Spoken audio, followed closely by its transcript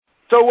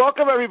So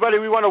welcome, everybody.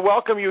 We want to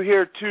welcome you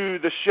here to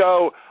the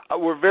show.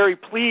 We're very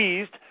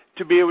pleased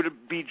to be able to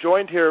be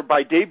joined here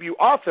by debut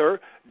author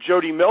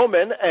Jody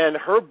Millman and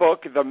her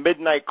book, The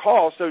Midnight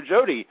Call. So,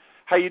 Jody,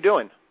 how you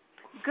doing?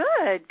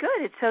 Good.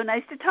 It's so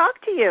nice to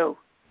talk to you.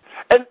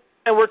 And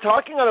we're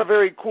talking on a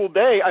very cool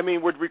day. I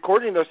mean, we're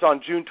recording this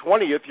on June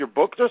 20th. Your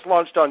book just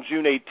launched on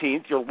June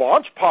 18th. Your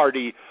launch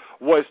party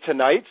was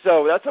tonight,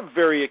 so that's a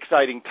very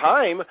exciting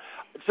time.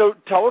 So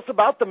tell us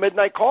about The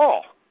Midnight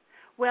Call.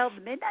 Well,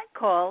 The Midnight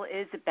Call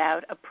is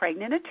about a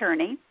pregnant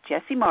attorney,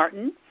 Jessie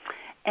Martin,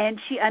 and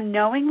she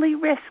unknowingly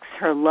risks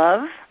her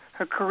love,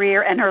 her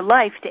career, and her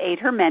life to aid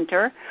her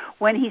mentor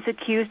when he's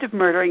accused of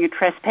murdering a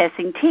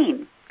trespassing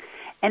teen.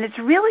 And it's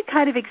really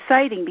kind of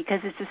exciting because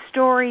it's a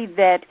story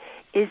that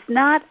is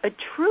not a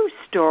true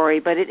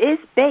story, but it is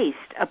based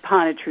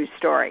upon a true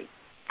story.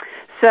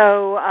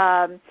 So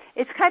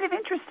it's kind of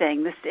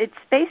interesting. It's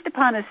based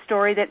upon a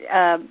story that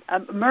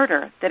a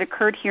murder that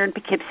occurred here in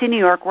Poughkeepsie, New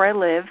York, where I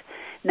live,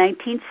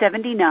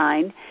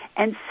 1979,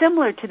 and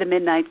similar to The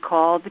Midnight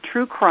Call, the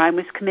true crime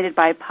was committed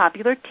by a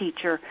popular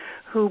teacher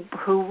who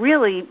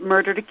really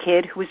murdered a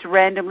kid who was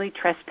randomly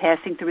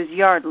trespassing through his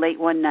yard late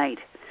one night.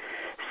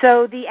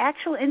 So the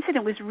actual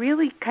incident was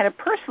really kind of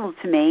personal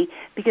to me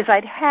because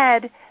I'd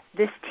had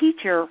this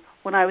teacher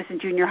when I was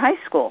in junior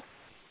high school.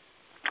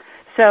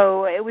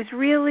 So it was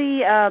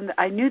really,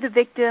 I knew the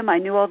victim, I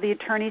knew all the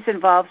attorneys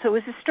involved, so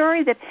it was a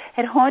story that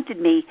had haunted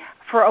me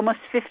for almost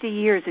 50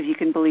 years, if you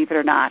can believe it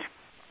or not.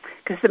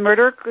 Because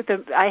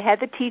I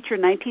had the teacher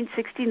in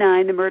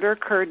 1969, the murder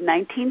occurred in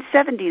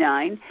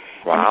 1979,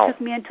 Wow. And it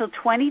took me until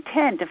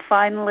 2010 to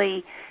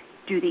finally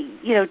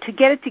to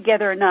get it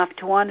together enough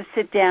to want to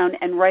sit down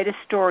and write a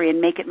story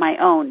and make it my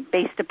own,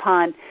 based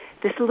upon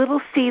this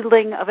little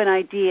seedling of an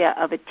idea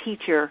of a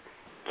teacher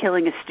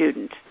killing a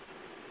student.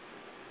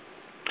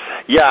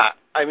 Yeah,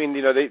 I mean,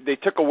 they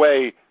took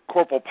away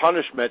corporal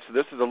punishment, so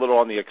this is a little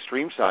on the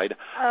extreme side.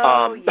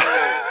 Oh,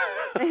 yeah.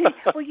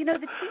 Well,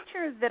 the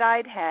teacher that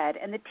I'd had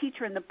and the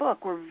teacher in the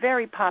book were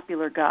very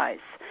popular guys.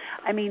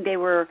 I mean, they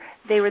were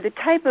the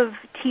type of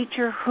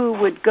teacher who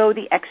would go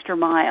the extra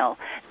mile.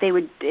 They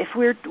would, if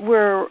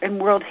we're in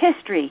world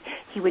history,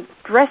 he would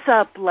dress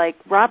up like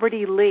Robert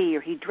E. Lee,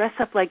 or he'd dress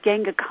up like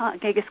Genghis Khan.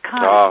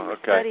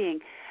 Studying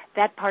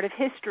that part of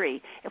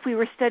history. If we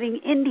were studying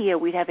India,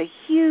 we'd have a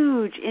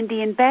huge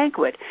Indian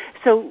banquet.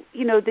 So,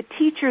 the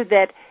teacher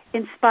that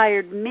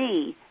inspired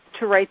me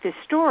to write this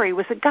story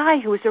was a guy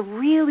who was a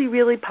really,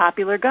 really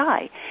popular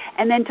guy.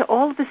 And then to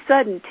all of a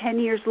sudden, 10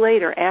 years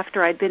later,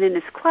 after I'd been in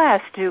his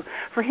class,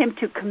 for him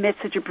to commit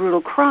such a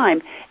brutal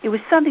crime, it was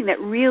something that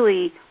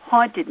really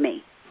haunted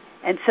me.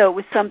 And so it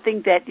was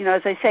something that,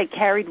 as I say,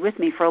 carried with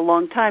me for a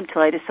long time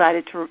till I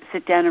decided to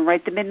sit down and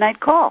write The Midnight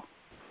Call.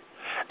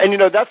 And,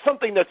 that's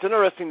something that's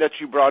interesting that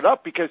you brought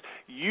up because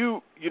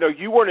you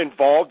weren't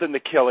involved in the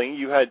killing.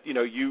 You had,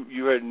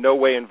 you had no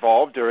way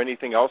involved or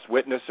anything else,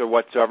 witness or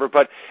whatsoever,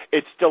 but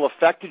it still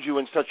affected you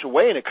in such a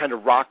way and it kind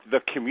of rocked the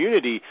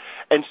community.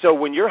 And so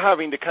when you're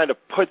having to kind of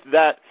put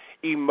that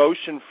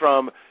emotion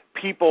from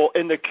people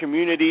in the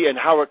community and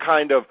how it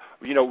kind of,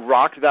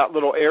 rocked that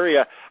little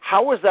area,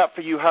 how was that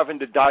for you having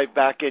to dive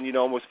back in,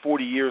 almost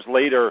 40 years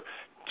later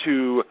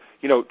to,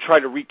 try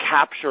to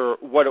recapture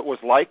what it was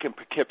like in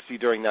Poughkeepsie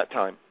during that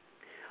time?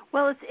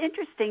 Well, it's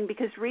interesting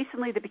because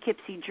recently the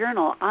Poughkeepsie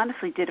Journal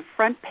honestly did a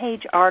front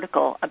page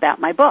article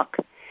about my book.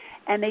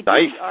 And they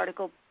did the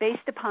article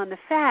based upon the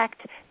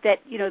fact that,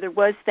 there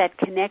was that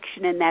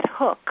connection and that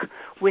hook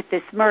with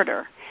this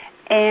murder.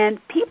 And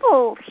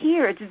people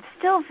here, it's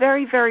still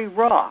very, very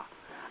raw,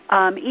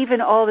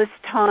 even all this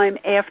time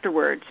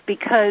afterwards,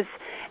 because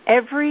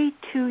every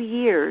 2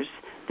 years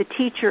the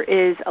teacher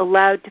is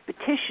allowed to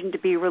petition to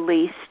be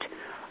released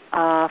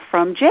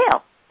from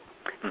jail.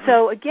 Mm-hmm.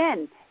 So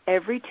again,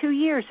 every 2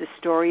 years a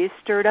story is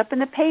stirred up in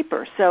the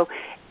paper. So,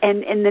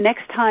 and the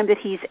next time that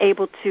he's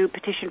able to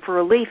petition for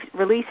release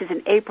is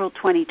in April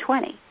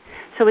 2020.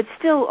 So it's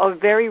still a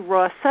very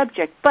raw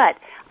subject. But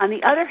on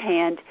the other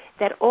hand,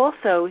 that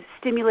also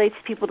stimulates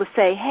people to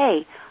say,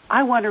 hey,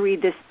 I want to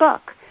read this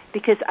book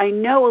because I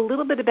know a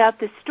little bit about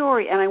this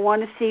story and I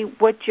want to see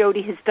what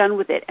Jody has done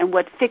with it and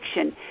what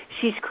fiction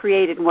she's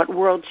created and what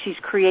world she's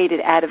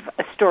created out of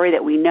a story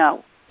that we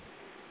know.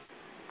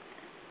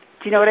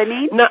 Do you know what I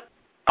mean? No.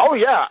 Oh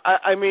yeah,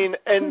 I mean,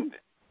 and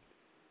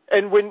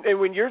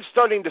when you're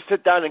starting to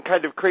sit down and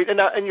kind of create,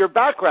 and your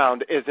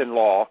background is in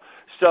law,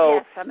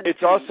 so yes,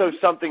 it's also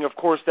something, of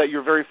course, that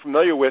you're very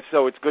familiar with.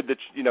 So it's good that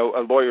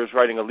a lawyer is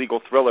writing a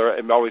legal thriller.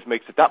 It always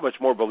makes it that much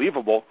more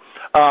believable.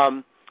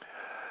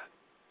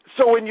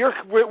 So when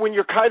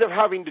you're kind of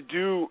having to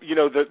do,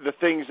 the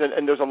things,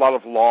 and there's a lot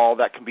of law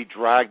that can be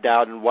dragged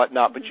out and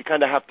whatnot, but you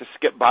kind of have to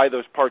skip by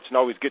those parts and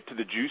always get to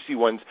the juicy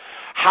ones.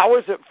 How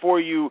is it for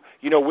you,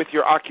 with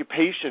your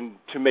occupation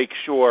to make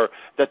sure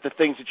that the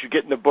things that you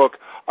get in the book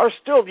are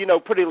still,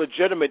 pretty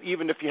legitimate,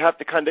 even if you have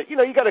to kind of, you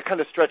got to kind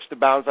of stretch the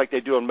bounds like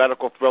they do in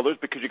medical thrillers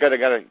because you got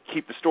to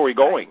keep the story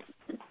going.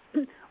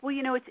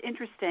 Well, it's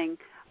interesting.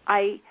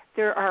 I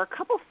there are a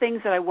couple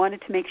things that I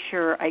wanted to make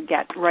sure I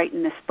get right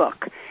in this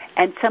book.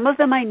 And some of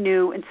them I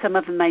knew and some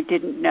of them I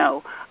didn't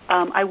know.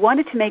 I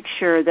wanted to make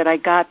sure that I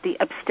got the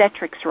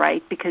obstetrics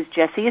right because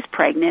Jessie is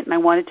pregnant, and I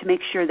wanted to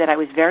make sure that I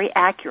was very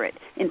accurate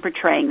in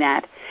portraying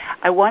that.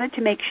 I wanted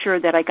to make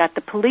sure that I got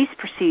the police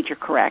procedure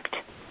correct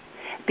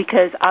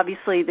because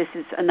obviously this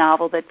is a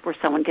novel where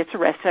someone gets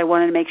arrested. I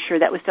wanted to make sure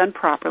that was done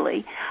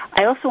properly.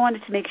 I also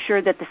wanted to make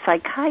sure that the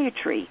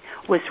psychiatry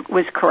was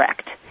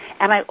correct.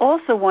 And I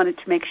also wanted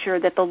to make sure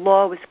that the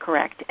law was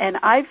correct. And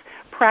I've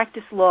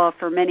practiced law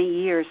for many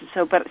years,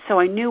 so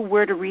I knew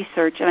where to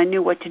research and I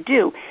knew what to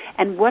do.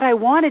 And what I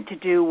wanted to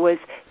do was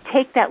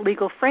take that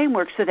legal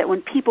framework so that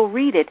when people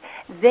read it,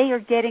 they are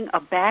getting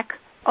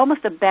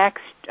almost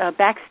a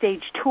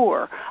backstage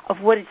tour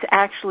of what it's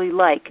actually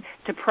like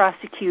to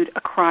prosecute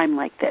a crime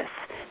like this,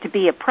 to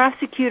be a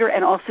prosecutor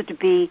and also to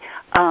be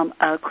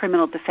a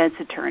criminal defense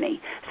attorney.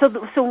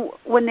 So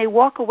when they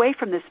walk away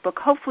from this book,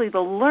 hopefully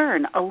they'll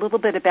learn a little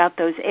bit about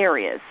those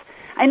areas.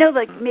 I know,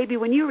 like, maybe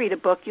when you read a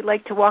book, you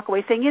like to walk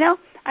away saying,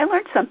 I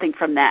learned something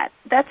from that.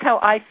 That's how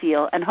I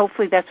feel, and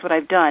hopefully that's what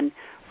I've done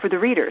for the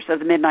readers of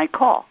the Midnight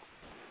Call.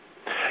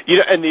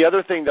 And the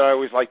other thing that I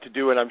always like to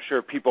do, and I'm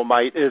sure people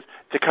might, is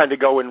to kind of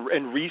go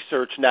and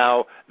research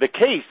now the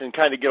case and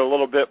kind of get a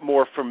little bit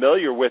more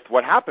familiar with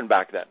what happened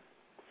back then.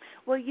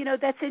 Well,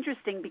 that's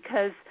interesting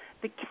because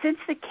since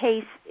the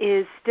case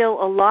is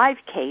still a live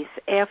case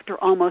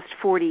after almost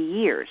 40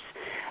 years,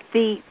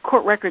 the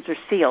court records are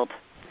sealed.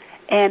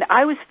 And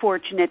I was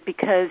fortunate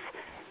because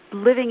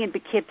living in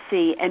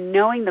Poughkeepsie and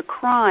knowing the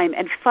crime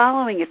and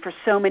following it for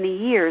so many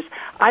years,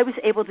 I was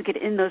able to get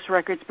in those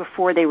records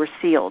before they were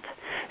sealed.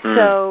 Mm.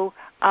 So,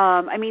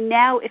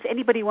 now if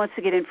anybody wants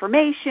to get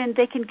information,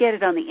 they can get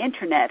it on the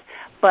Internet.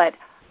 But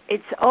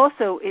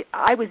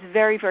I was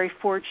very, very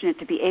fortunate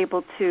to be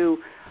able to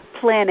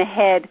plan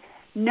ahead,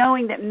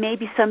 knowing that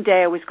maybe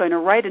someday I was going to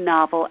write a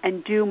novel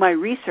and do my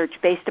research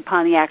based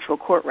upon the actual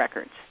court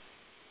records.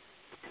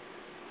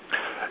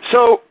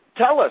 So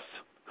tell us,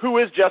 who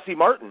is Jessie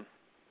Martin?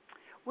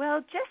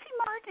 Well, Jessie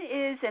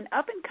Martin is an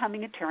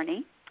up-and-coming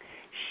attorney.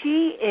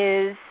 She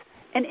is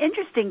an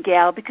interesting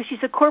gal because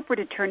she's a corporate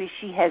attorney.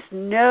 She has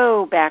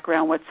no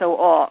background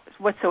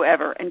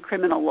whatsoever in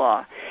criminal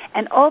law.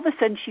 And all of a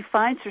sudden she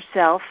finds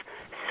herself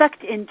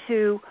sucked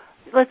into,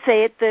 let's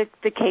say,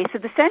 the case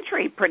of the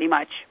century, pretty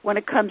much, when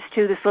it comes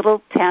to this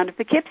little town of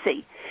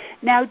Poughkeepsie.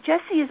 Now,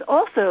 Jessie is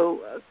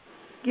also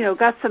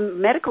got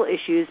some medical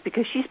issues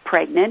because she's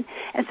pregnant,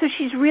 and so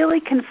she's really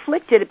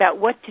conflicted about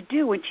what to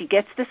do when she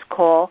gets this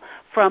call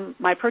from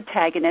my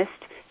protagonist,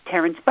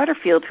 Terrence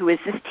Butterfield, who is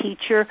this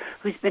teacher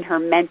who's been her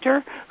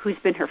mentor, who's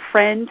been her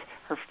friend,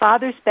 her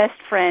father's best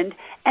friend,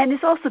 and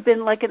has also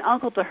been like an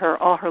uncle to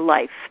her all her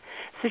life.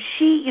 So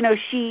she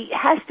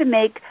has to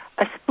make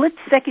a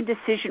split-second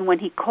decision when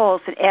he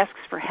calls and asks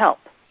for help,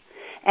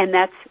 and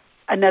that's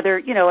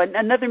another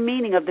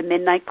meaning of the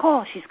Midnight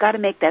Call. She's got to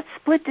make that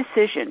split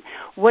decision.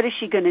 What is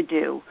she going to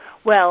do?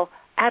 Well,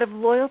 out of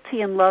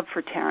loyalty and love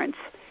for Terrence,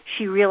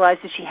 she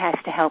realizes she has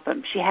to help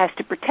him. She has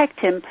to protect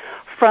him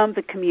from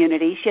the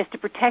community. She has to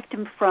protect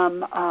him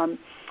from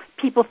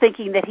people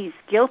thinking that he's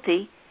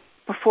guilty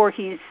before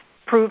he's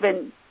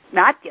proven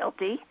not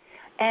guilty.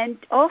 And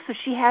also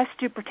she has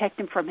to protect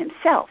him from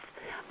himself.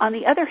 On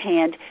the other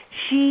hand,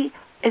 she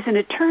is an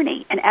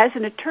attorney, and as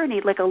an attorney,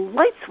 like a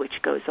light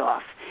switch goes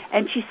off.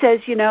 And she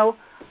says,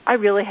 I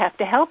really have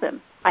to help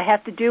him. I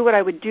have to do what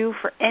I would do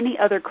for any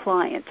other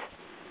client.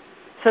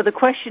 So the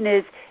question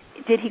is,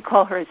 did he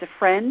call her as a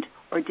friend,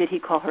 or did he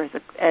call her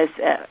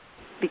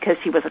because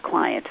he was a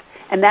client?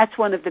 And that's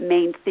one of the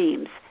main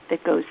themes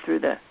that goes through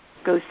the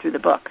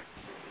book.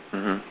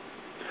 Mm-hmm.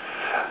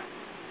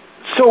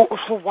 So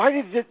why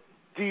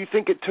do you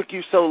think it took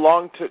you so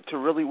long to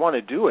really want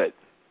to do it?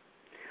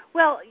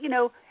 Well,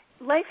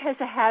 life has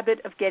a habit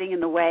of getting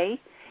in the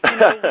way.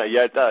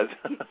 Yeah, it does.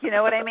 You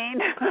know what I mean?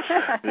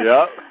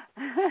 Yeah.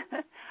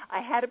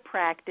 I had a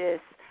practice.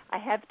 I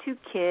have 2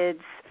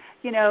 kids,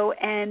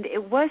 and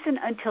it wasn't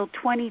until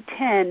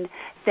 2010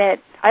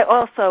 that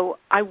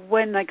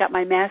when I got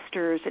my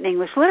master's in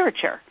English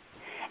literature.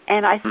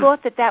 And I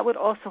thought that would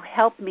also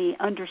help me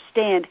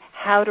understand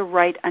how to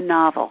write a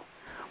novel,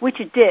 which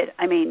it did.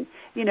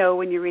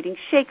 When you're reading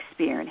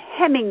Shakespeare and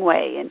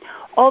Hemingway and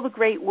all the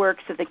great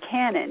works of the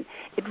canon,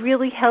 it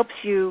really helps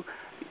you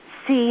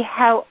see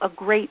how a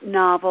great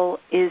novel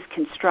is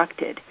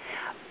constructed.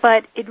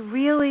 But it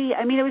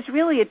was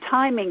really a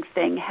timing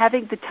thing,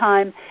 having the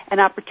time and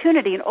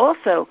opportunity. And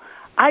also,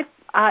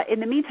 in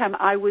the meantime,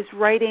 I was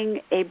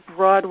writing a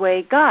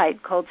Broadway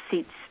guide called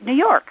Seats New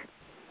York.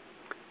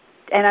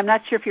 And I'm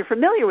not sure if you're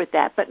familiar with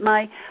that, but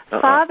my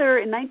father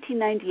in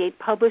 1998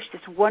 published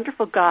this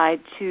wonderful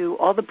guide to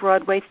all the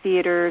Broadway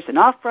theaters and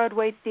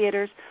off-Broadway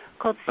theaters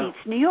called Seats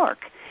New York.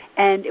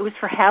 And it was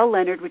for Hal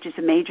Leonard, which is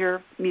a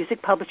major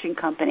music publishing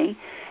company.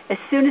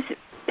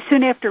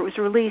 Soon after it was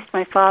released,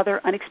 my father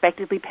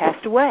unexpectedly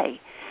passed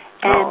away.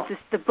 And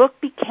the book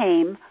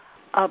became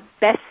a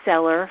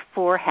bestseller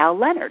for Hal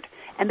Leonard.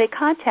 And they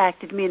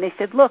contacted me and they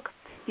said, look,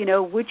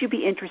 would you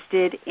be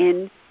interested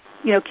in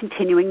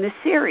continuing this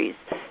series.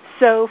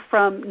 So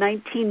from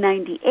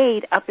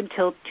 1998 up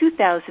until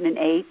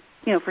 2008,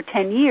 for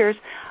 10 years,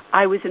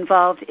 I was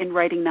involved in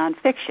writing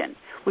nonfiction,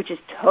 which is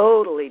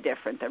totally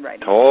different than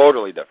writing.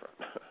 Totally different.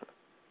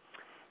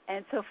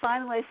 And so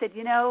finally I said,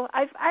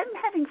 I'm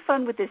having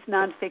fun with this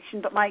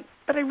nonfiction, but I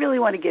really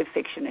want to give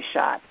fiction a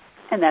shot.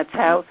 And that's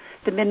how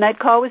The Midnight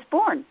Call was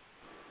born.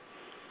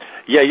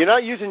 Yeah, you're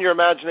not using your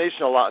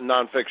imagination a lot in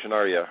nonfiction,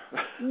 are you?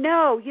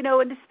 No,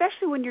 and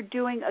especially when you're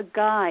doing a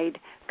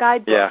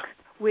guidebook,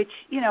 which,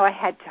 I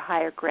had to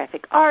hire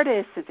graphic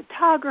artists and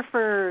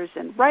photographers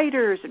and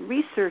writers and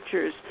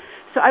researchers.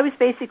 So I was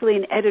basically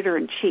an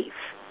editor-in-chief,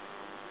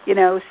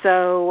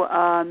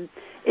 so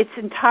it's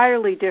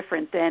entirely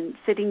different than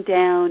sitting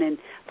down and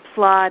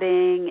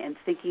plotting and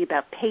thinking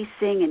about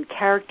pacing and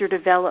character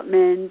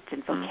development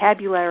and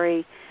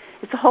vocabulary.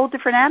 It's a whole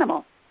different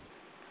animal.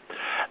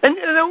 And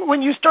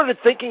when you started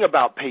thinking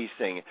about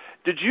pacing,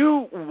 did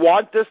you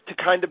want this to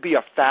kind of be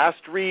a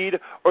fast read,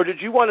 or did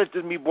you want it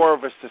to be more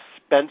of a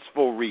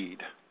suspenseful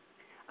read?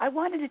 I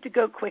wanted it to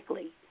go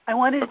quickly. I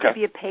wanted it to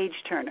be a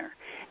page-turner.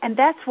 And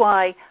that's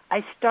why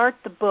I start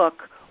the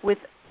book with,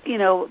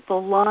 the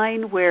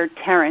line where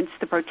Terrence,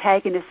 the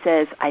protagonist,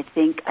 says, "I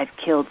think I've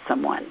killed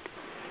someone."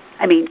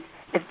 I mean,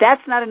 if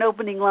that's not an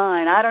opening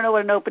line, I don't know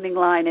what an opening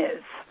line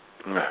is.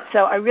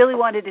 So I really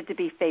wanted it to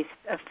be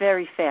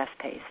very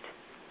fast-paced.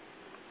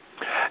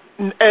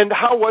 And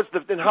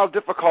how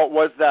difficult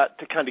was that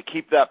to kind of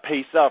keep that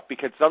pace up?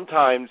 Because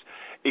sometimes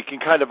it can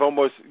kind of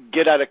almost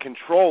get out of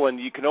control, and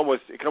it can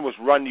almost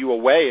run you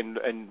away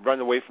and run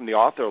away from the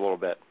author a little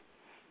bit.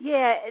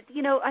 Yeah,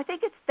 I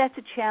think that's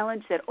a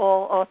challenge that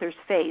all authors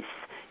face.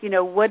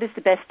 What is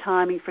the best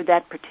timing for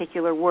that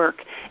particular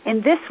work?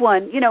 In this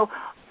one,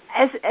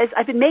 as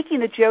I've been making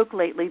the joke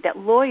lately that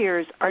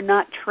lawyers are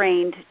not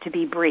trained to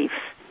be brief.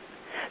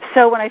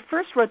 So when I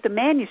first wrote the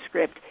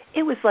manuscript,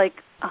 it was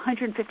like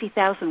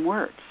 150,000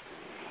 words.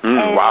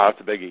 Wow,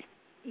 that's a biggie.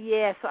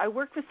 Yeah, so I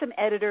worked with some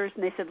editors,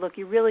 and they said, "Look,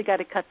 you really got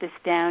to cut this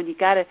down. You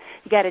got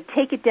to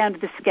take it down to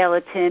the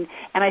skeleton."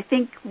 And I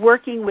think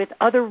working with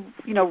other,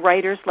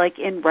 writers, like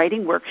in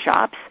writing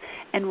workshops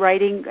and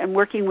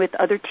working with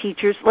other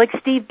teachers, like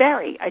Steve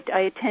Berry. I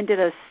attended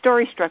a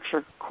story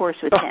structure course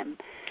with him.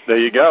 There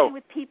you go. Working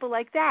with people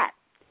like that,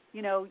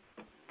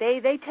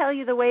 they tell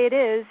you the way it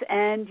is,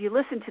 and you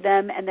listen to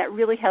them, and that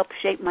really helped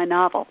shape my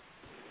novel.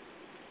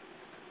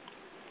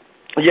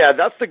 Yeah,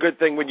 that's the good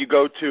thing when you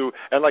go to,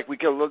 and like we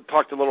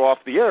talked a little off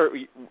the air,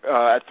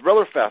 at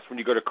Thriller Fest, when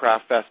you go to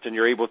Craft Fest and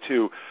you're able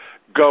to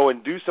go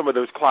and do some of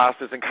those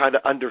classes and kind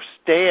of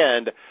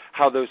understand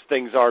how those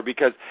things are,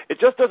 because it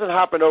just doesn't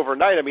happen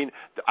overnight. I mean,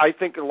 I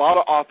think a lot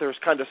of authors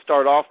kind of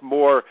start off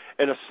more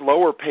in a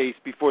slower pace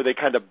before they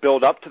kind of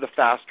build up to the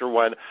faster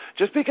one,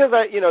 just because,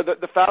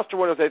 the faster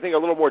one is, I think, a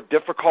little more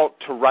difficult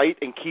to write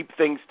and keep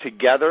things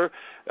together,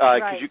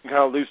 because you can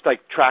kind of lose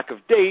track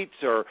of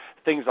dates or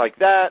things like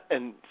that.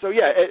 And so,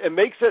 it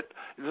makes there's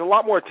a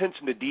lot more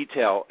attention to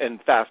detail in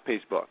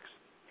fast-paced books.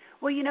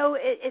 Well,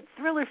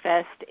 Thriller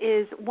Fest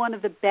is one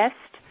of the best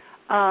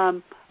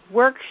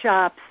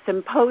workshops,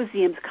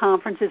 symposiums,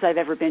 conferences I've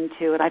ever been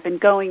to, and I've been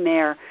going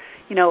there,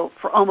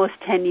 for almost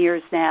 10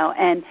 years now.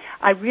 And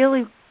I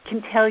really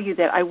can tell you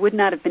that I would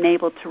not have been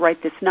able to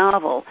write this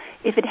novel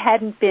if it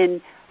hadn't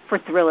been for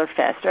Thriller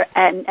Fest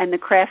and the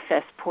Craft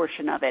Fest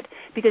portion of it.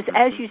 Because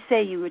as you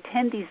say, you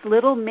attend these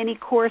little mini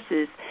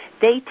courses.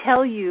 They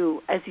tell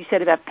you, as you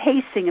said, about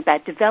pacing,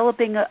 about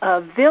developing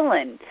a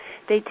villain.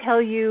 They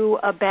tell you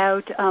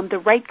about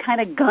the right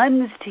kind of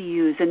guns to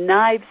use and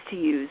knives to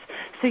use.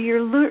 So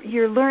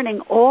you're learning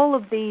all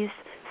of these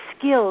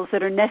skills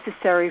that are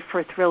necessary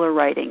for thriller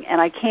writing.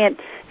 And I can't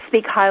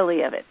speak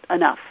highly of it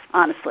enough,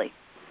 honestly.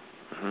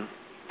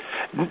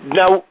 Mm-hmm.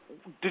 Now,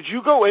 did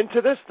you go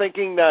into this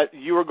thinking that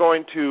you were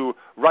going to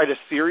write a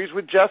series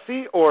with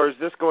Jessie, or is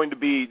this going to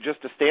be just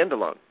a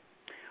standalone?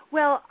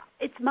 Well,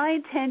 it's my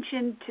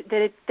intention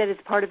that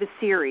it's part of a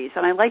series,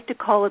 and I like to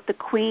call it the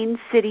Queen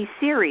City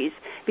series,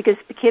 because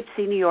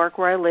Poughkeepsie, New York,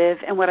 where I live,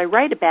 and what I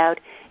write about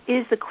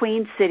is the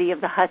Queen City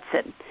of the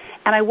Hudson.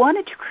 And I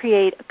wanted to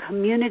create a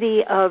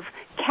community of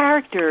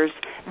characters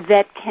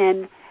that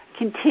can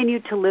continue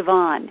to live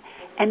on.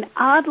 And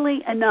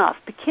oddly enough,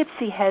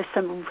 Poughkeepsie has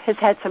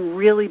had some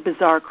really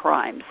bizarre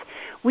crimes.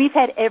 We've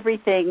had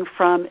everything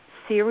from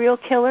serial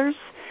killers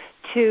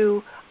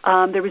to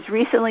there was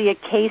recently a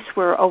case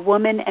where a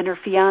woman and her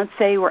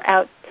fiancé were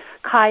out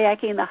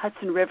kayaking in the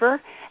Hudson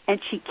River, and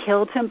she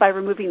killed him by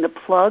removing the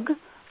plug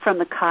from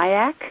the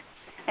kayak,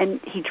 and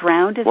he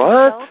drowned as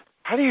well. What?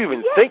 How do you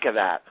even think of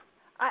that?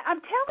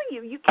 I'm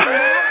telling you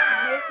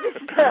cannot make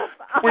this stuff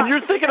up. When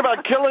you're thinking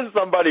about killing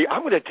somebody,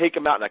 I'm going to take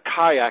him out in a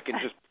kayak and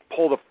just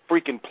pull the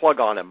freaking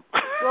plug on him.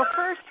 Well,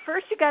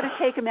 first you got to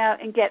take him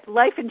out and get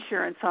life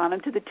insurance on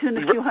him to the tune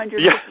of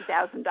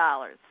 $250,000.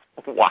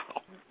 Wow.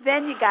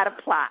 Then you got to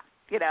plot,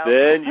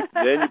 Then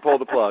you pull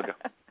the plug.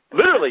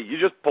 Literally, you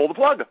just pull the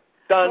plug.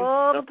 Done.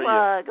 Pull the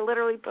plug.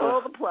 Literally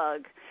pull the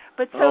plug.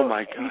 But so oh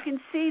my God. You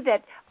can see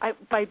that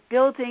by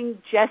building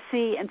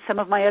Jesse and some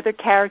of my other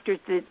characters,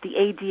 the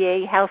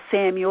ADA, Hal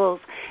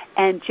Samuels,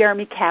 and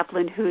Jeremy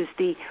Kaplan, who's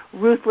the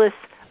ruthless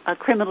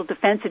criminal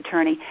defense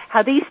attorney,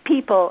 how these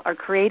people are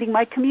creating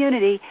my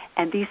community,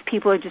 and these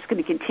people are just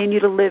going to continue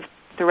to live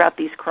throughout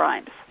these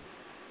crimes.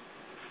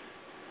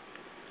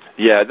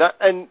 Yeah,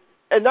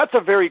 and that's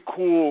a very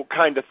cool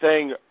kind of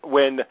thing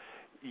when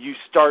you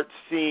start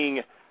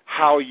seeing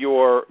how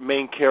your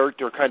main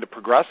character kind of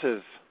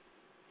progresses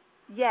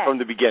from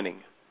the beginning.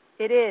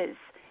 It is.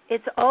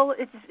 It's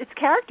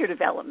character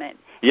development.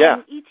 Yeah.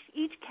 And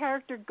each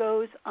character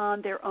goes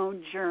on their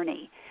own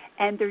journey,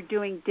 and they're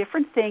doing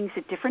different things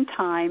at different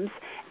times,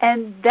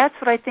 and that's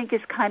what I think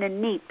is kind of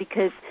neat,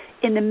 because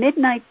in the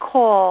Midnight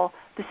Call,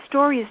 the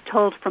story is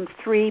told from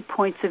 3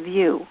 points of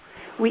view.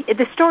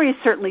 The story is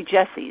certainly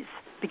Jesse's,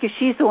 because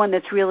she's the one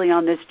that's really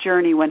on this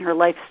journey when her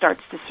life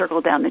starts to circle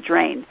down the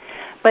drain.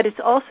 But it's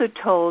also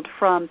told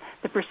from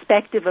the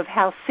perspective of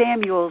Hal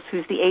Samuels,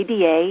 who's the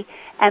ADA,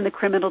 and the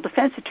criminal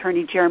defense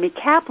attorney, Jeremy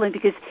Kaplan,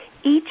 because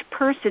each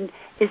person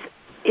is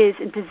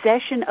in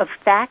possession of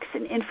facts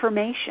and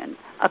information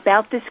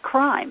about this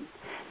crime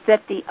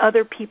that the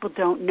other people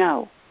don't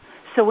know.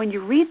 So when you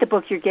read the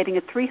book, you're getting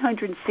a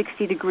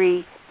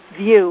 360-degree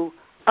view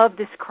of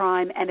this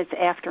crime and its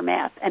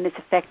aftermath and its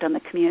effect on the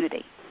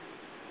community.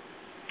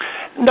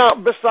 Now,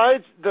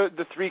 besides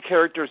the three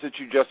characters that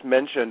you just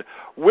mentioned,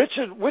 which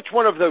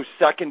one of those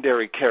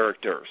secondary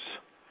characters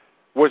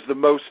was the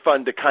most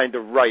fun to kind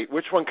of write?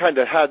 Which one kind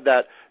of had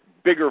that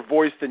bigger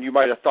voice than you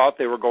might have thought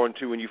they were going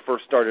to when you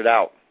first started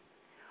out?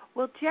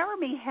 Well,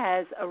 Jeremy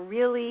has a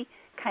really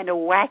kind of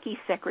wacky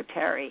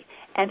secretary,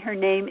 and her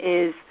name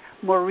is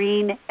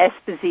Maureen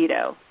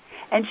Esposito.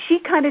 And she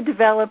kind of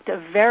developed a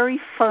very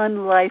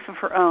fun life of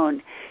her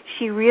own.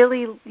 She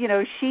really,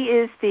 she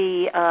is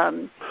she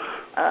knows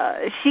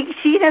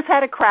how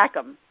to crack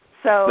them.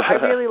 So I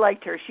really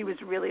liked her. She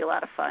was really a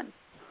lot of fun.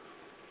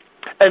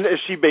 And is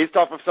she based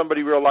off of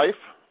somebody real life?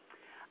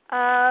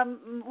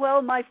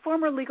 Well, my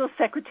former legal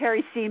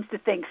secretary seems to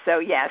think so,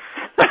 yes.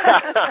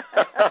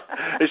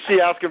 Is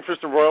she asking for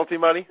some royalty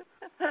money?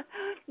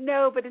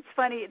 No, but it's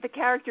funny. The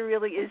character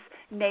really is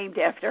named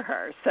after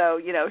her.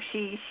 So,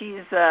 she's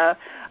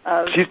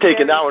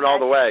taking that one all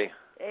the way.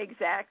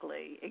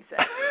 Exactly.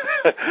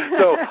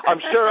 So I'm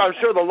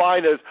sure the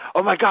line is,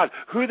 "Oh my God,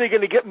 who are they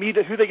going to get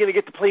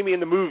to play me in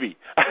the movie?"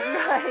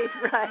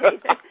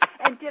 Right.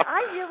 And did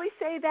I really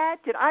say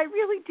that? Did I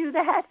really do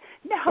that?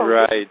 No,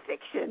 right. It's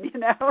fiction,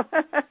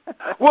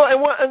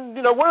 Well, and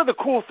one of the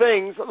cool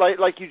things,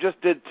 like you just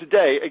did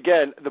today,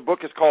 again, the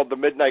book is called The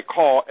Midnight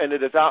Call, and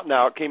it is out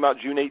now. It came out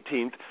June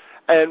 18th.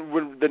 And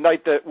when the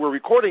night that we're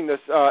recording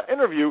this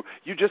interview,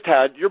 you just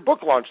had your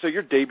book launch, so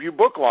your debut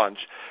book launch.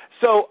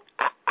 So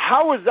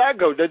how was that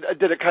go? Did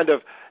it kind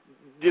of,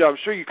 I'm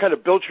sure you kind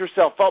of built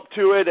yourself up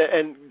to it,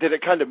 and did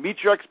it kind of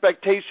meet your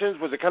expectations?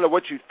 Was it kind of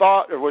what you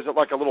thought, or was it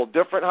like a little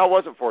different? How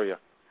was it for you?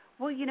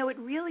 Well, it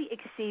really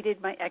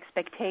exceeded my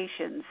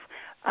expectations.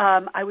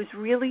 I was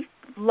really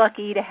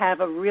lucky to have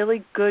a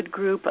really good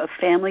group of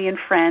family and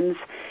friends.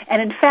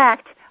 And in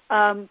fact,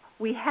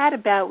 we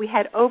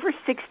had over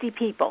 60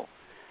 people,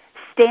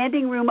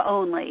 standing room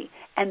only,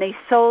 and they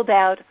sold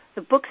out.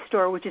 The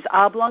bookstore, which is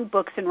Oblong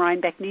Books in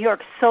Rhinebeck, New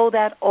York, sold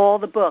out all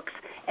the books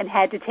and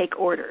had to take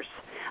orders.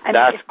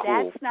 That's if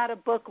cool. That's not a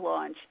book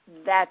launch.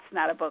 That's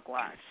not a book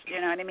launch.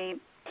 You know what I mean?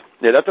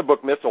 Yeah, that's a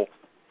book missile.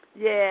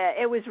 Yeah,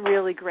 it was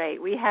really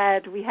great. We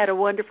had a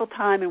wonderful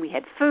time, and we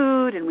had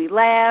food, and we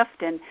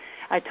laughed, and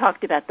I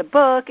talked about the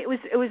book. It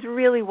was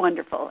really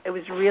wonderful. It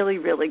was really,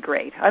 really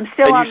great. I'm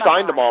still and on you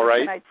signed them all,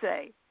 right? What can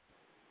I say?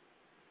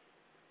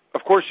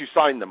 Of course, you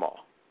signed them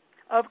all.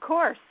 Of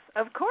course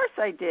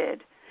I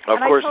did. Of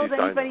course, I told you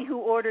signed anybody them. who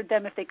ordered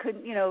them if they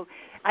couldn't,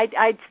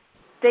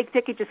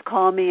 they could just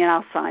call me and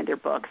I'll sign their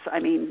books. I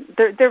mean,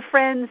 they're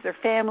friends, they're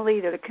family,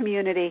 they're the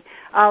community.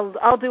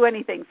 I'll do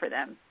anything for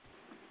them.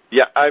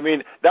 Yeah, I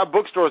mean, that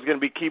bookstore is going to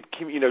be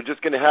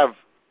just going to have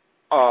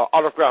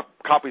autographed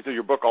copies of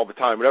your book all the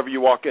time. Whenever you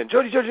walk in,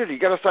 Jody, you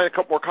got to sign a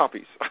couple more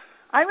copies.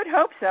 I would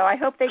hope so. I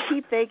hope they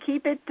keep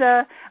it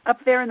up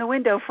there in the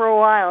window for a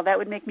while. That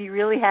would make me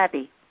really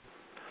happy.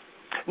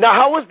 Now,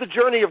 how was the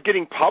journey of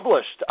getting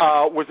published?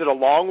 Was it a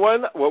long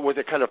one? Was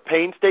it kind of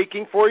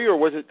painstaking for you, or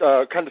was it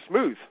kind of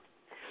smooth?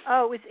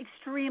 Oh, it was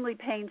extremely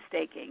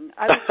painstaking.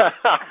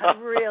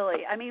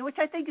 Really. I mean, which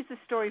I think is the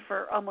story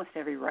for almost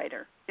every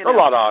writer. A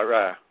lot of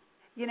I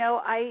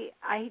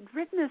had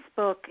written this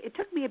book. It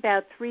took me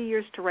about 3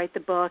 years to write the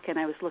book, and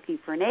I was looking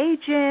for an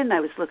agent. I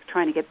was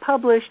trying to get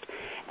published,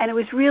 and I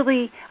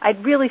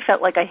really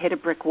felt like I hit a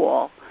brick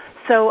wall.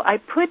 So I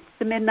put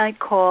The Midnight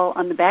Call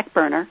on the back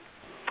burner,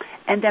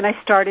 and then I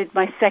started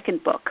my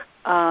second book,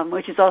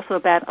 which is also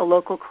about a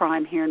local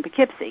crime here in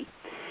Poughkeepsie.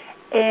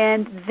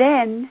 And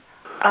then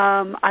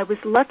I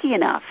was lucky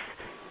enough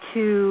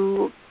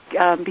to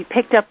be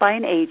picked up by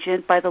an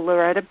agent by the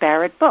Loretta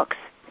Barrett Books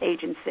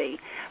agency,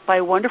 by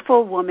a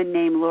wonderful woman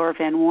named Laura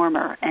Van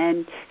Warmer.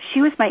 And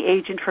she was my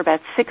agent for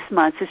about 6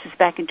 months. This was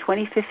back in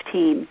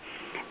 2015.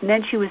 And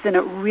then she was in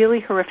a really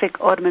horrific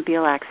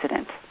automobile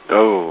accident.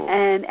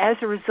 as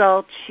a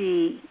result,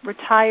 she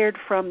retired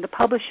from the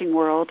publishing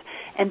world,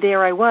 and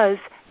there I was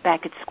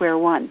back at square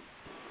one.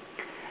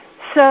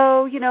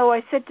 So,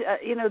 I said,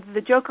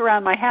 the joke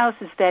around my house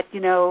is that,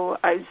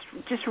 I was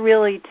just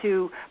really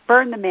to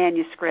burn the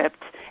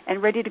manuscript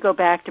and ready to go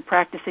back to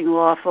practicing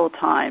law full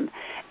time.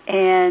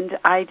 And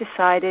I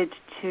decided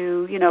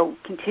to,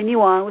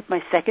 continue on with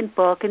my second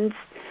book, and,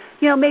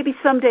 maybe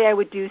someday I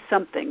would do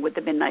something with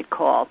the Midnight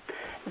Call.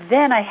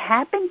 Then I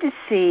happened to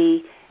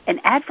see an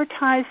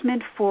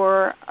advertisement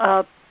for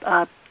a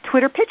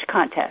Twitter pitch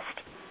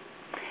contest.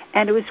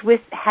 And it was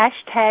with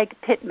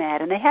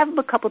 #PitMad, and they have them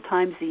a couple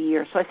times a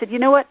year. So I said, you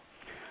know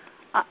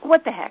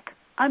what the heck?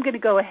 I'm going to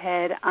go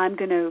ahead. I'm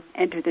going to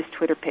enter this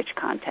Twitter pitch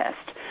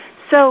contest.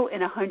 So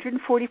in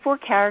 144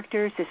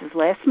 characters, this is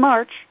last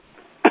March,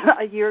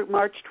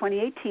 March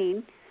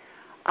 2018,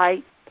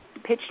 I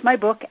pitched my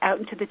book out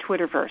into the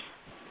Twitterverse.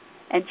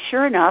 And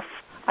sure enough,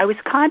 I was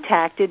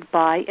contacted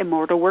by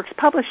Immortal Works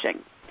Publishing.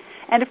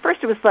 And at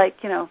first it was like,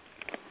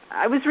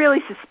 I was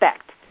really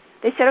suspect.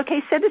 They said,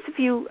 okay, send us a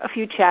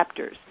few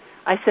chapters.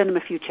 I sent them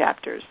a few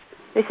chapters.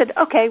 They said,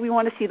 okay, we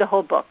want to see the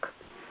whole book.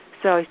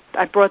 So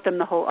I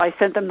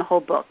sent them the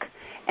whole book.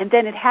 And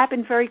then it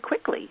happened very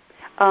quickly.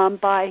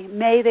 By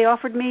May, they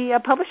offered me a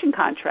publishing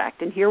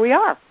contract, and here we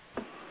are.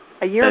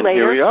 A year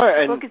later, here we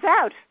are. The book is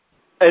out.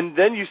 And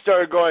then you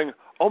started going,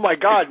 oh my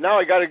God, now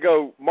I got to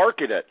go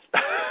market it.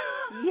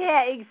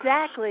 Yeah,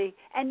 exactly.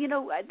 And,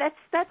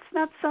 that's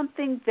not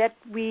something that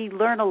we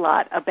learn a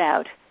lot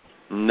about.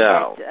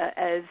 No.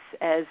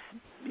 As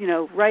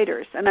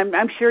writers, and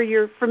I'm sure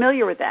you're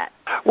familiar with that.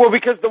 Well,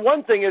 because the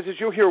one thing is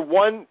you'll hear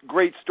one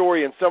great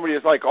story and somebody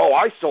is like, oh,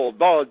 I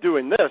sold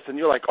doing this, and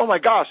you're like, oh my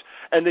gosh,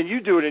 and then you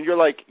do it and you're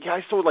like, yeah,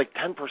 I sold like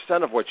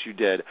 10% of what you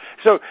did.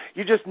 So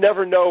you just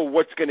never know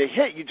what's going to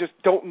hit. You just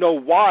don't know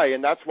why,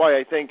 and that's why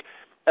I think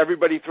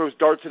everybody throws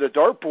darts at a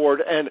dartboard,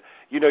 and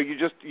you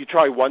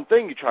try one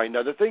thing, you try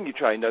another thing,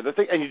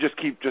 and you just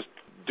keep just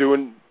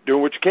doing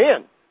what you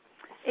can.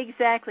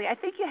 Exactly. I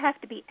think you have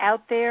to be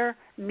out there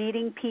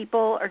meeting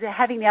people or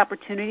having the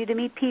opportunity to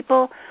meet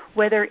people,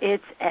 whether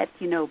it's at,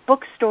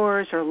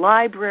 bookstores or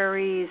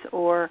libraries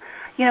or,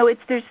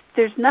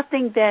 there's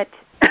nothing that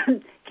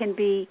can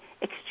be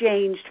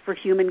exchanged for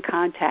human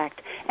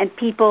contact and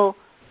people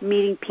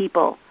meeting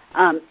people.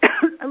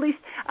 At least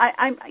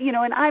I'm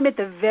at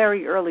the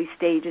very early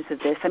stages of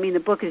this. I mean, the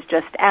book is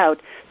just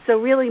out. So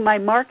really my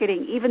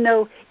marketing, even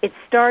though it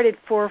started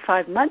 4 or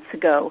 5 months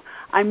ago,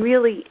 I'm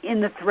really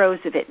in the throes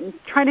of it and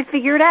trying to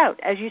figure it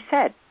out, as you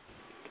said.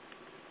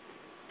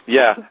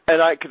 Yeah,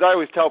 and because I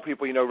always tell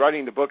people,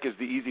 writing the book is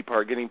the easy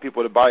part. Getting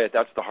people to buy it,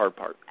 that's the hard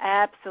part.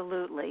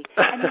 Absolutely.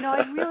 And,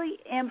 I really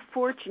am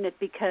fortunate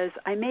because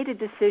I made a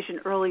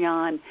decision early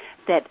on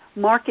that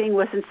marketing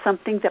wasn't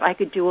something that I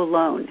could do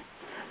alone.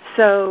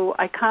 So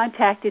I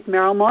contacted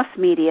Merrill Moss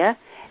Media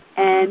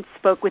and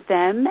spoke with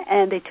them,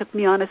 and they took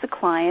me on as a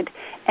client.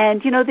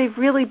 And, they've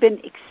really been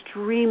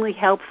extremely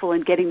helpful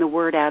in getting the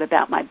word out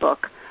about my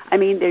book. I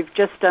mean, they've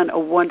just done a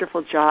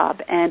wonderful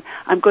job. And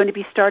I'm going to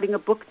be starting a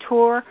book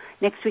tour.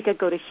 Next week I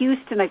go to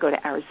Houston, I go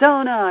to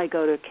Arizona, I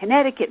go to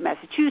Connecticut,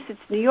 Massachusetts,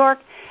 New York.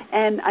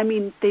 And, I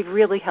mean, they've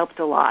really helped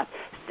a lot.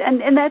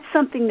 And that's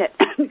something that,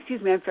 I'm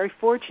very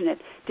fortunate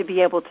to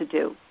be able to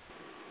do.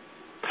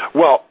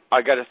 Well,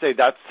 I got to say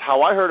that's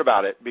how I heard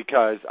about it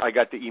because I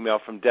got the email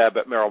from Deb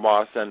at Merrill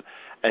Moss and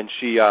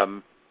she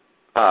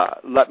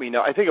let me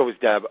know. I think it was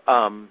Deb.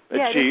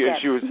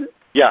 She was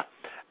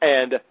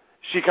and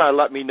she kind of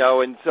let me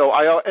know, and so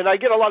I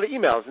get a lot of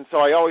emails, and so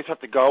I always have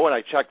to go and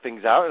I check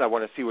things out and I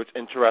want to see what's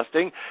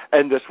interesting.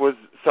 And this was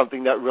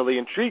something that really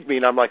intrigued me,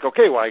 and I'm like,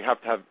 okay, well I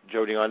have to have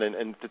Jody on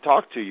and to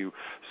talk to you.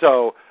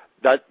 So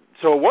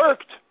it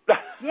worked.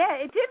 Yeah,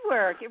 it did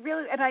work. It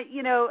really, and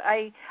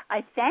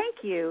I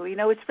thank you.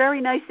 It's very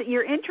nice that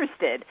you're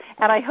interested,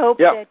 and I hope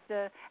that,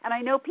 and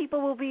I know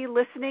people will be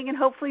listening, and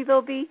hopefully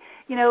they'll be,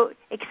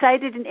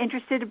 excited and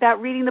interested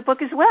about reading the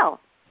book as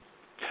well.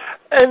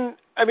 And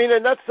I mean,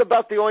 and that's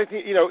about the only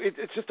thing.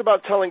 It's just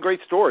about telling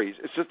great stories.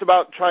 It's just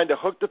about trying to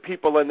hook the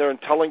people in there and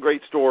telling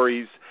great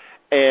stories,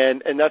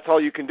 and that's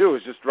all you can do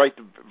is just write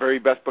the very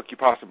best book you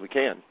possibly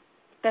can.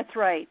 That's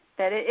right.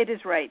 That it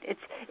is right.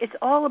 It's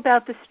all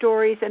about the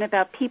stories and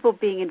about people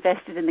being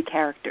invested in the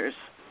characters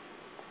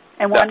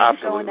and wanting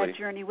to go on that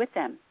journey with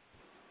them.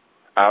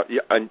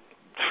 And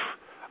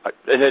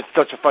it's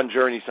such a fun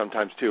journey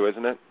sometimes too,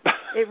 isn't it?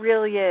 It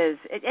really is.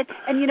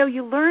 And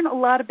you learn a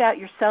lot about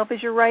yourself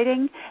as you're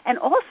writing, and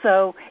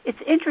also it's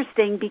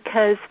interesting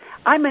because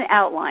I'm an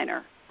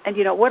outliner. And,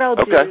 what I'll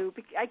do,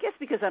 I guess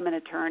because I'm an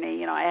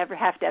attorney, I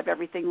have to have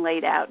everything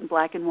laid out in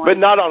black and white. But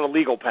not on a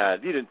legal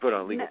pad. You didn't put it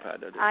on a legal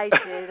pad, did you? I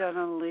did on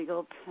a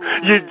legal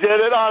pad. You did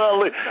it on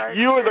a legal pad.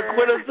 You were the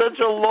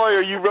quintessential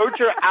lawyer. You wrote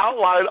your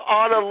outline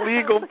on a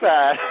legal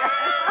pad.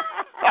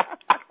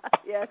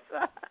 Yes.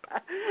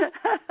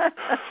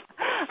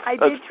 I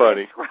did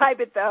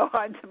transcribe it, though,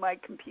 onto my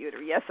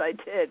computer. Yes, I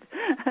did.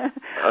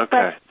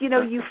 Okay.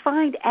 But, you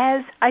find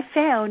as I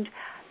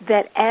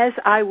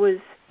was,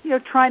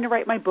 trying to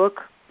write my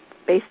book,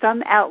 based on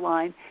the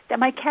outline, that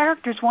my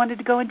characters wanted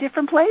to go in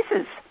different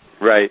places.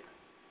 Right.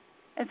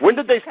 And so When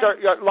did they start?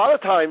 A lot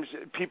of times,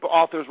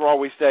 authors will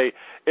always say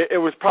it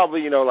was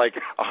probably, like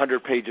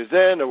 100 pages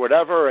in or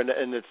whatever, and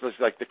it's just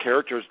like the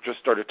characters just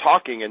started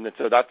talking, and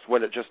so that's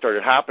when it just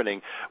started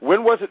happening.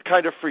 When was it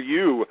kind of for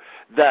you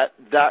that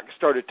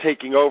started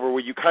taking over,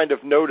 where you kind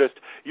of noticed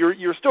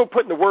you're still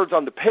putting the words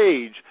on the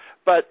page,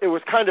 but it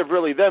was kind of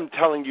really them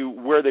telling you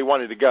where they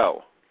wanted to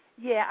go?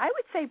 Yeah, I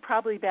would say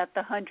probably about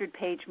the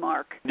 100-page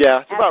mark.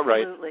 Yeah, it's about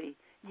right. Absolutely.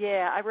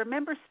 Yeah, I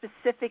remember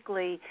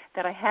specifically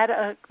that I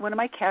had one of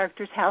my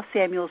characters, Hal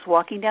Samuels,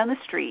 walking down the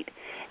street,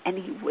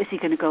 and was he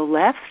going to go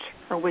left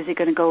or was he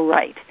going to go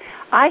right?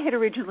 I had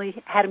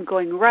originally had him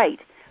going right,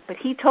 but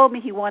he told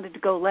me he wanted to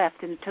go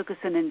left, and it took us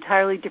an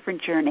entirely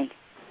different journey.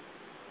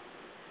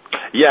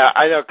 Yeah,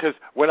 I know, because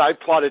when I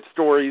plotted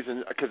stories,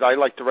 and because I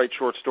like to write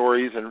short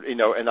stories, and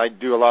and I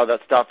do a lot of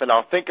that stuff, and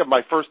I'll think of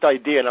my first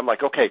idea, and I'm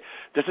like, okay,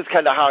 this is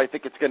kind of how I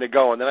think it's going to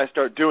go, and then I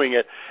start doing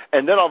it,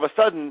 and then all of a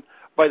sudden,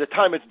 by the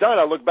time it's done,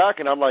 I look back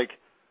and I'm like,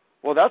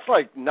 well, that's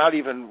like not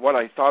even what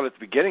I thought at the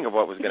beginning of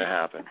what was going to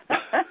happen.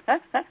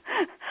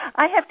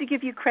 I have to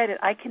give you credit.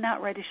 I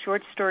cannot write a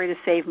short story to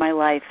save my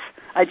life.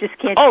 I just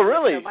can't. Oh,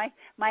 really? So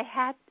my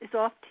hat is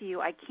off to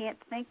you. I can't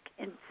think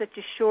in such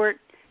a short,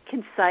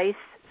 concise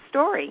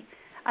story.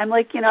 I'm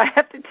like, I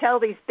have to tell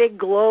these big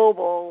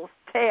global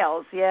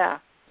tales. Yeah.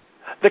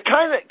 The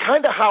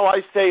kind of how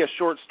I say a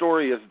short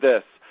story is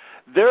this.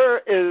 There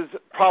is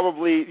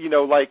probably,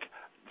 like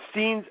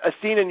a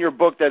scene in your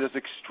book that is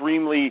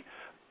extremely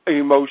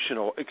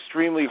emotional,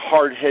 extremely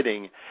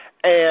hard-hitting,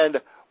 and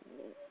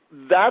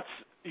that's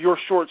your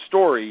short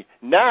story.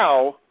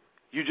 Now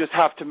you just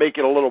have to make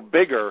it a little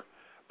bigger,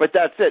 but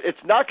that's it.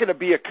 It's not going to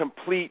be a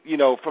complete,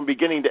 from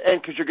beginning to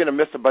end, because you're going to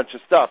miss a bunch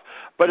of stuff,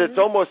 but It's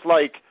almost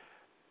like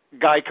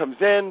guy comes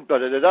in,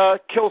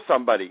 kills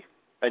somebody,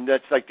 and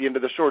that's like the end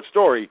of the short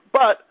story.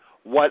 But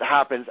what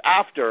happens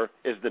after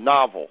is the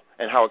novel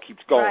and how it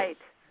keeps going.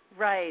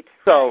 Right.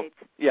 So,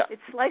 yeah.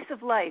 It's slice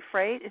of life,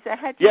 right? Is that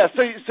how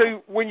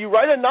so when you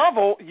write a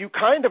novel, you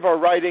kind of are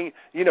writing,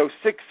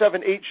 6,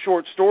 7, 8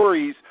 short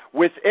stories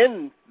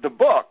within the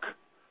book.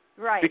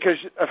 Right. Because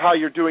of how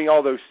you're doing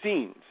all those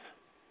scenes.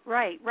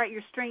 Right.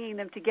 You're stringing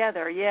them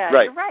together. Yeah.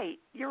 Right.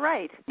 You're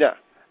right. Yeah.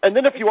 And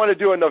then if you want to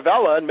do a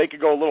novella and make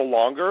it go a little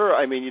longer,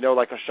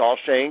 like a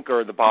Shawshank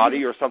or The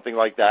Body or something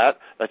like that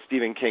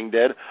Stephen King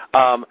did,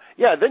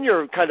 then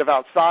you're kind of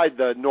outside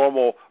the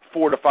normal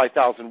 4,000 to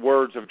 5,000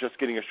 words of just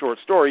getting a short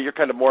story. You're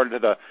kind of more into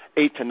the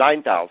 8,000 to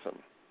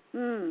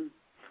 9,000.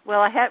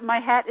 Well, my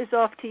hat is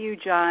off to you,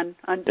 John,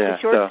 on the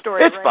short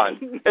story. It's fun.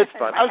 It's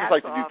fun. I just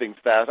like to do things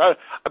fast. I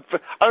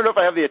don't know if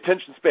I have the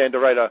attention span to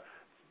write a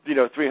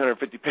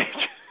 350 page.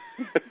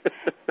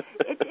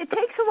 It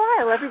takes a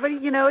while. Everybody,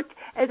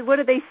 what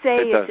do they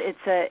say?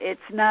 It's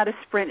not a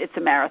sprint, it's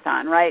a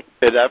marathon, right?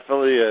 It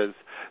definitely is.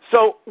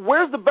 So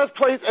where's the best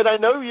place? And I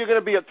know you're going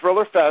to be at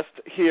Thriller Fest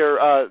here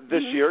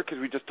this year, because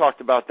we just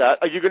talked about that.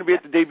 Are you going to be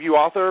at the Debut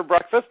Author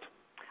Breakfast?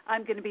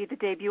 I'm going to be at the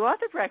Debut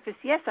Author Breakfast.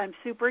 Yes, I'm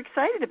super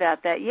excited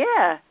about that.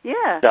 Yeah.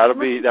 That'll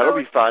be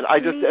fun.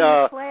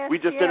 We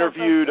just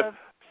interviewed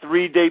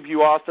 3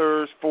 debut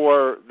authors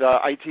for the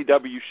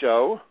ITW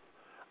show.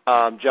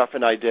 Jeff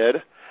and I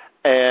did.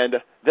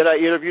 And then I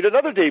interviewed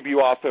another debut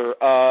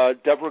author,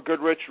 Deborah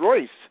Goodrich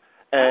Royce,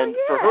 and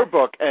for her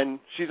book, and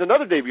she's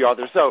another debut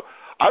author. So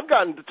I've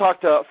gotten to talk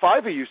to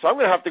 5 of you, so I'm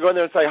going to have to go in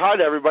there and say hi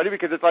to everybody,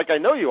 because it's like I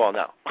know you all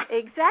now.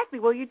 Exactly.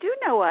 Well, you do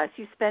know us.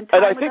 You spend time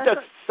with us. And I think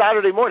that's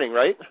Saturday morning,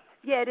 right?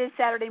 Yeah, it is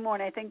Saturday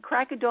morning. I think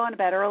crack of dawn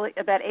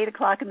about 8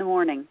 o'clock in the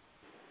morning.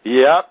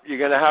 Yep, you're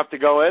going to have to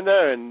go in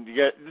there, and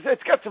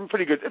it's got some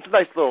pretty good,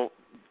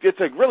 it's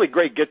a really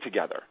great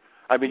get-together.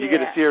 You get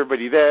to see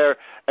everybody there.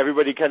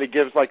 Everybody kind of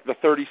gives like the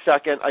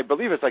 30-second, I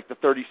believe it's like the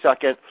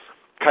 30-second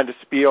kind of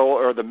spiel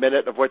or the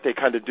minute of what they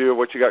kind of do,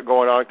 what you got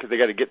going on, because they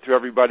got to get through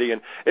everybody.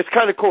 And it's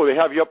kind of cool. They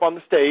have you up on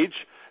the stage,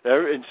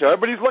 and so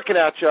everybody's looking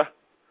at you.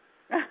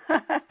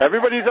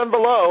 Everybody's on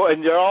below,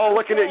 and you're all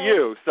looking at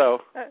you.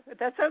 So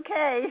that's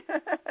okay.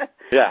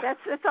 Yeah.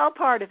 That's all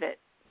part of it.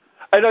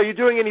 And are you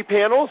doing any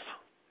panels?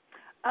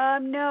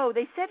 No,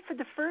 they said for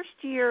the first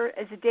year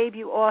as a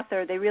debut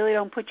author, they really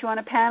don't put you on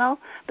a panel,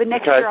 but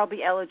next year I'll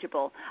be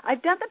eligible.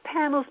 I've done the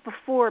panels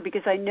before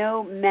because I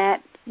know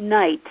Matt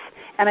Knight,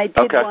 and I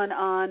did one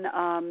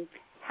on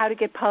how to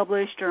get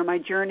published or my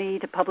journey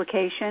to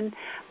publication,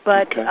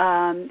 but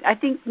I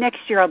think next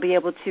year I'll be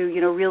able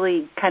to,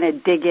 really kind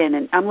of dig in,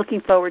 and I'm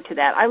looking forward to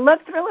that. I love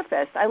Thriller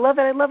Fest. I love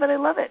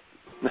it.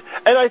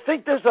 And I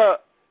think there's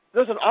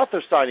an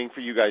author signing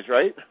for you guys,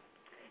 right?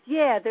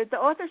 Yeah, the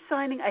author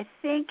signing, I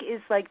think,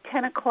 is like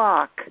 10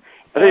 o'clock.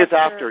 I think it's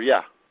after,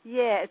 yeah.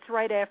 Yeah, it's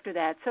right after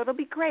that. So it'll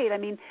be great.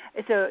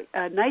 It's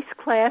a nice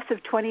class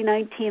of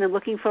 2019. I'm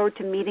looking forward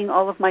to meeting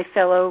all of my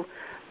fellow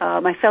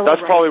That's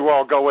writers. Probably where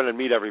I'll go in and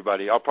meet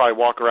everybody. I'll probably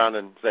walk around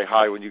and say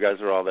hi when you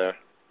guys are all there.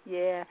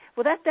 Yeah.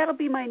 Well, that'll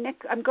be my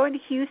next. I'm going to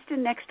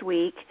Houston next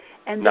week,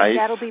 and then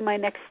that'll be my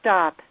next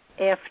stop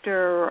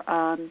after,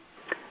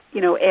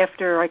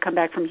 after I come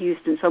back from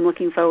Houston. So I'm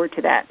looking forward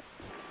to that.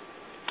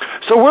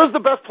 So where's the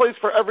best place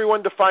for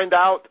everyone to find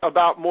out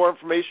about more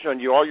information on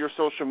you, all your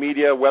social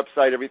media,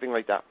 website, everything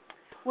like that?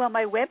 Well,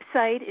 my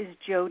website is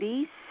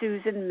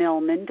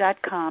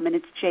JodySusanMillman.com, and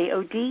it's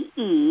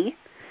Jode,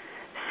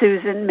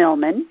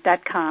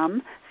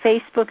 SusanMillman.com.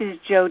 Facebook is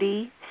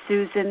Jody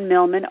Susan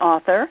Millman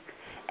Author,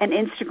 and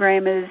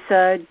Instagram is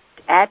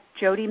at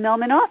Jody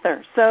Millman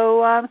Author.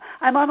 So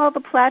I'm on all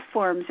the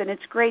platforms, and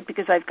it's great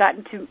because I've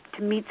gotten to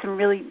meet some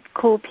really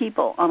cool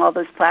people on all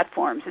those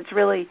platforms. It's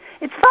fun.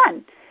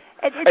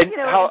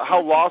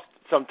 How lost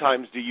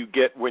sometimes do you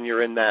get when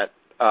you're in that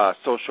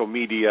social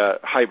media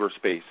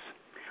hyperspace?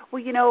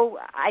 Well,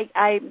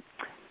 I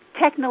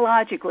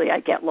technologically I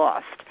get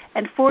lost,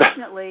 and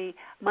fortunately,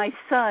 my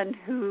son,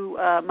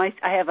 I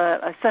have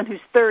a son who's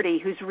 30,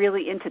 who's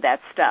really into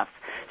that stuff.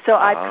 So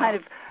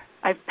I've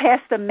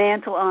passed the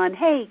mantle on.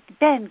 Hey,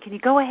 Ben, can you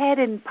go ahead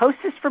and post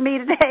this for me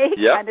today?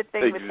 Yep, kind of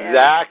thing with him.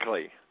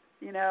 Exactly.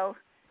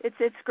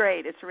 It's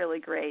great. It's really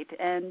great,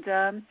 and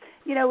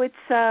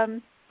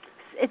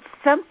it's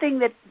something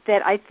that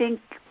I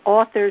think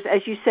authors,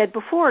 as you said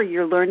before,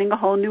 you're learning a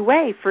whole new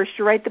way. First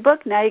you write the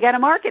book, now you got to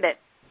market it.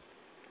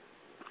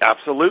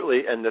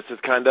 Absolutely, and this is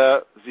kind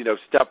of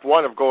step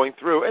one of going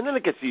through, and then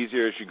it gets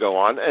easier as you go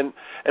on, and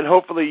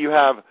hopefully you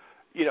have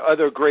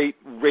other great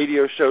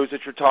radio shows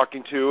that you're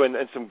talking to, and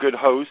some good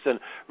hosts,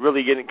 and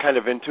really getting kind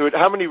of into it.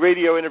 How many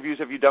radio interviews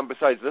have you done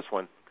besides this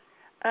one?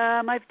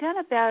 I've done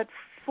about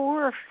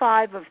 4 or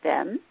 5 of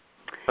them.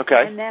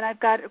 Okay. And then I've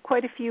got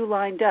quite a few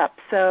lined up.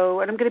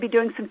 And I'm going to be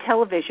doing some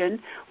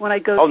television when I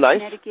go to nice.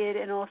 Connecticut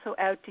and also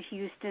out to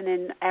Houston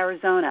and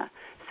Arizona,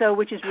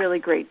 which is really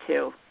great,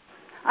 too.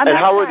 And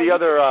how were the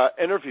other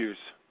interviews?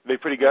 They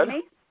pretty good?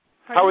 Pardon?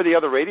 How were the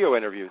other radio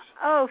interviews?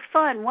 Oh,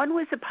 fun. One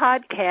was a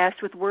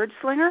podcast with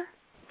WordSlinger,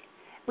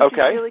 which is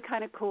really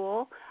kind of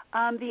cool.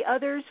 The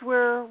others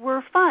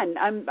were fun.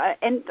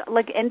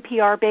 Like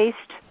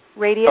NPR-based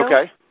radio.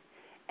 Okay.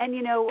 And,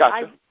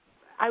 gotcha.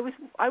 I was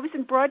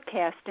in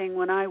broadcasting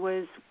when I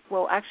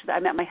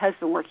met my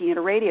husband working at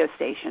a radio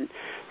station.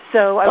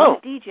 So I was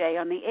a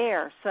DJ on the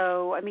air.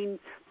 So,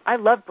 I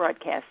love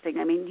broadcasting.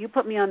 You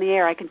put me on the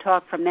air, I can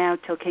talk from now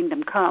till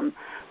kingdom come.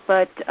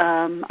 But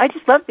I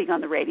just love being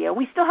on the radio.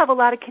 We still have a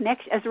lot of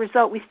as a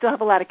result, we still have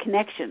a lot of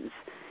connections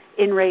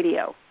in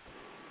radio.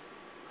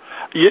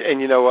 Yeah, and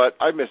you know what?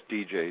 I miss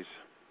DJs.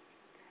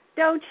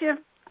 Don't you?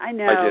 I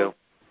know. I do.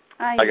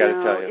 I know. I got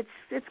to tell you.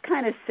 It's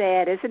kind of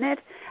sad, isn't it?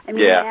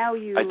 Now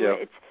I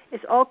do.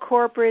 It's all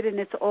corporate and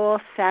it's all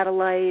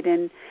satellite,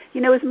 and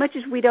as much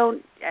as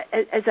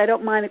I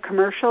don't mind the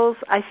commercials,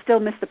 I still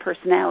miss the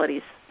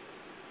personalities.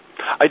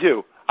 I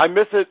do. I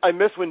miss it. I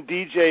miss when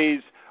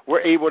DJs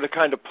were able to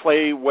kind of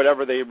play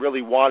whatever they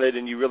really wanted,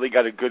 and you really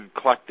got a good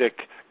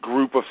eclectic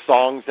group of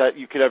songs that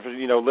you could ever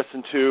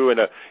listen to,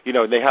 and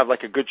they have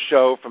like a good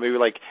show from maybe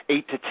like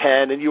 8 to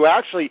 10, and you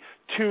actually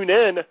tune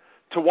in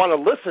to want to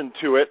listen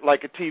to it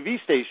like a TV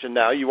station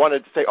now. You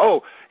wanted to say,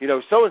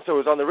 so-and-so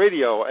is on the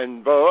radio,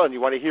 and blah, blah, and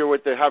you want to hear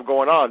what they have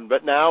going on.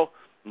 But now,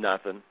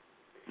 nothing.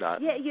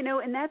 Not. Yeah,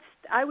 and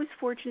I was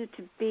fortunate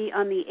to be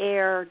on the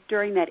air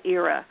during that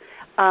era,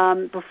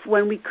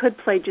 when we could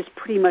play just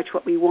pretty much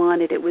what we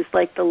wanted. It was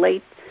like the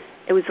late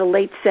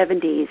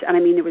 70s,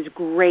 and there was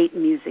great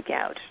music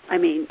out.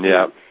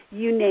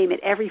 You name it,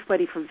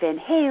 everybody from Van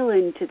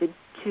Halen to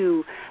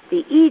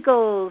the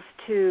Eagles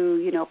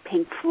to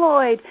Pink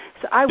Floyd.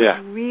 So I was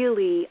I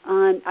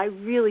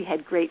really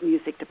had great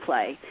music to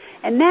play.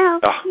 And now,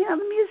 the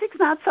music's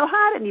not so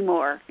hot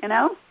anymore,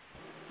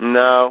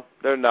 No,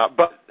 they're not.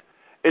 But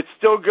it's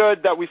still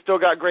good that we still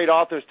got great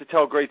authors to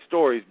tell great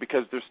stories,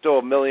 because there's still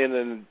 1 million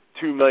and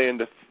 2 million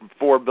to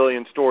 4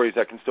 billion stories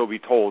that can still be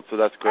told. So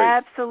that's great.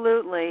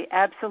 Absolutely,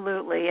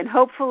 absolutely. And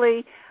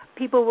hopefully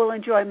people will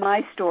enjoy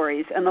my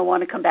stories and they'll want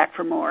to come back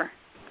for more.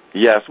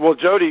 Yes. Well,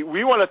 Jody,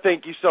 we want to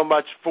thank you so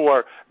much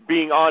for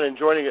being on and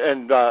joining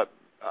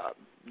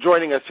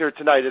us here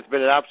tonight. It's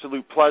been an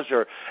absolute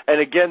pleasure. And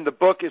again, the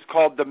book is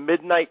called The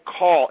Midnight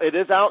Call. It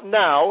is out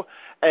now,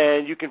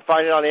 and you can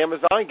find it on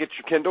Amazon. Get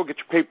your Kindle, get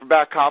your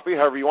paperback copy,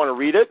 however you want to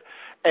read it.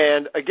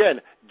 And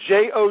again,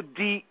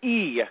 Jode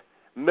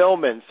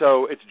Millman.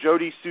 So it's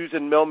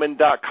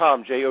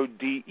JodySusanMillman.com,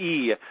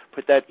 Jode.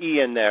 Put that E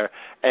in there.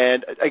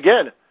 And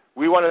again,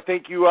 we want to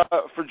thank you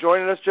for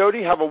joining us,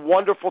 Jody. Have a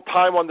wonderful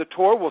time on the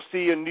tour. We'll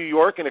see you in New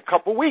York in a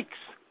couple weeks.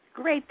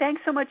 Great.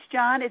 Thanks so much,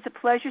 John. It's a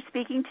pleasure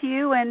speaking to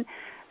you, and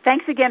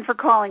thanks again for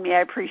calling me.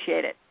 I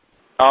appreciate it.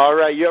 All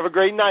right. You have a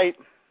great night.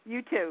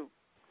 You too.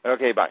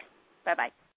 Okay, bye. Bye-bye.